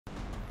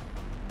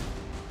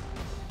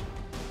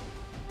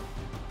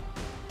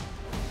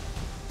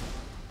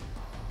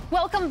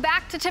Welcome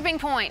back to Tipping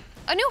Point.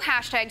 A new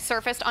hashtag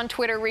surfaced on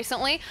Twitter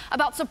recently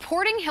about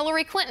supporting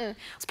Hillary Clinton.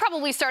 It's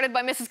probably started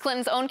by Mrs.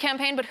 Clinton's own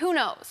campaign, but who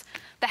knows?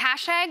 The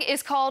hashtag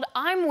is called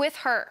I'm With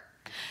Her.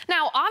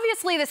 Now,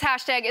 obviously, this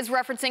hashtag is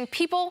referencing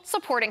people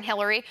supporting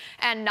Hillary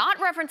and not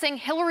referencing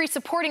Hillary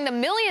supporting the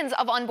millions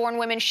of unborn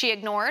women she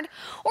ignored,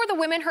 or the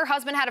women her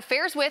husband had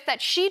affairs with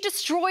that she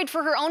destroyed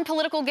for her own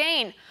political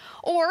gain,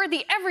 or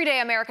the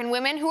everyday American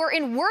women who are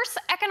in worse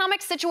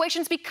economic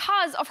situations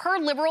because of her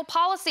liberal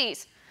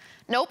policies.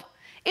 Nope,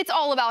 it's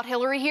all about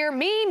Hillary here,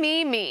 me,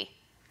 me, me.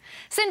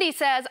 Cindy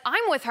says,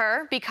 I'm with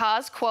her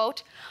because,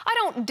 quote, I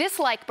don't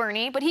dislike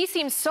Bernie, but he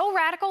seems so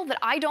radical that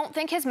I don't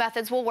think his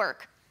methods will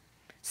work.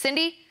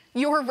 Cindy,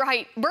 you're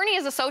right. Bernie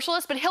is a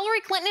socialist, but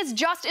Hillary Clinton is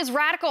just as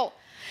radical.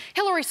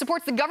 Hillary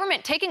supports the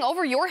government taking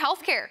over your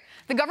health care,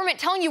 the government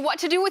telling you what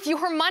to do with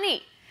your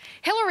money.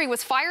 Hillary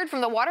was fired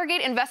from the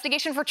Watergate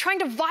investigation for trying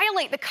to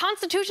violate the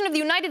Constitution of the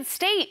United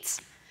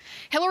States.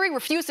 Hillary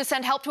refused to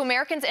send help to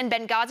Americans in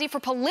Benghazi for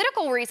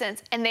political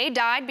reasons, and they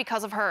died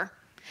because of her.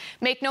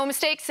 Make no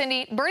mistake,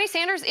 Cindy, Bernie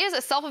Sanders is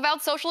a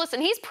self-avowed socialist,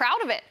 and he's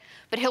proud of it.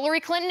 But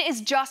Hillary Clinton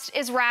is just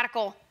as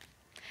radical.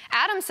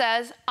 Adam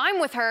says, I'm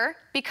with her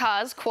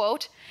because,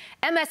 quote,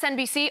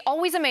 MSNBC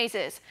always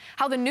amazes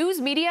how the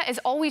news media is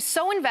always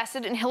so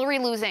invested in Hillary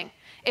losing.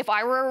 If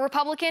I were a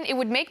Republican, it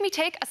would make me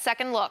take a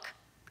second look.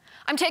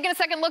 I'm taking a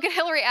second look at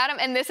Hillary, Adam,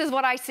 and this is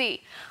what I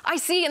see. I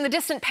see in the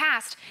distant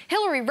past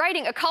Hillary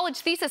writing a college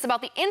thesis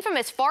about the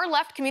infamous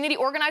far-left community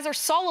organizer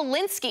Saul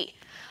Alinsky.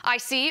 I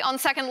see, on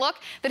second look,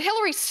 that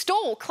Hillary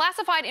stole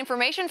classified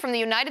information from the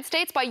United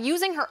States by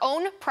using her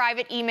own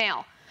private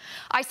email.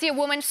 I see a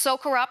woman so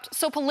corrupt,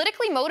 so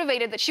politically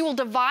motivated that she will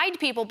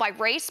divide people by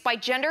race, by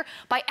gender,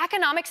 by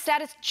economic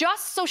status,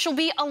 just so she'll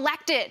be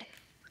elected.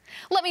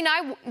 Let me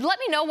know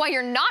why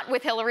you're not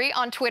with Hillary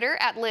on Twitter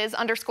at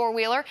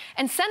Liz_Wheeler,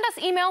 and send us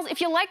emails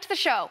if you liked the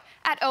show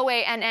at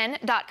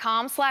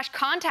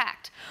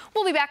oann.com/contact.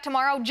 We'll be back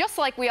tomorrow just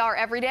like we are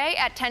every day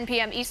at 10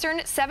 p.m.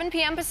 Eastern, 7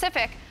 p.m.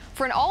 Pacific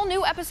for an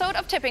all-new episode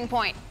of Tipping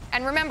Point.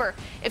 And remember,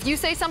 if you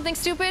say something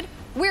stupid,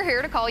 we're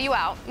here to call you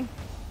out.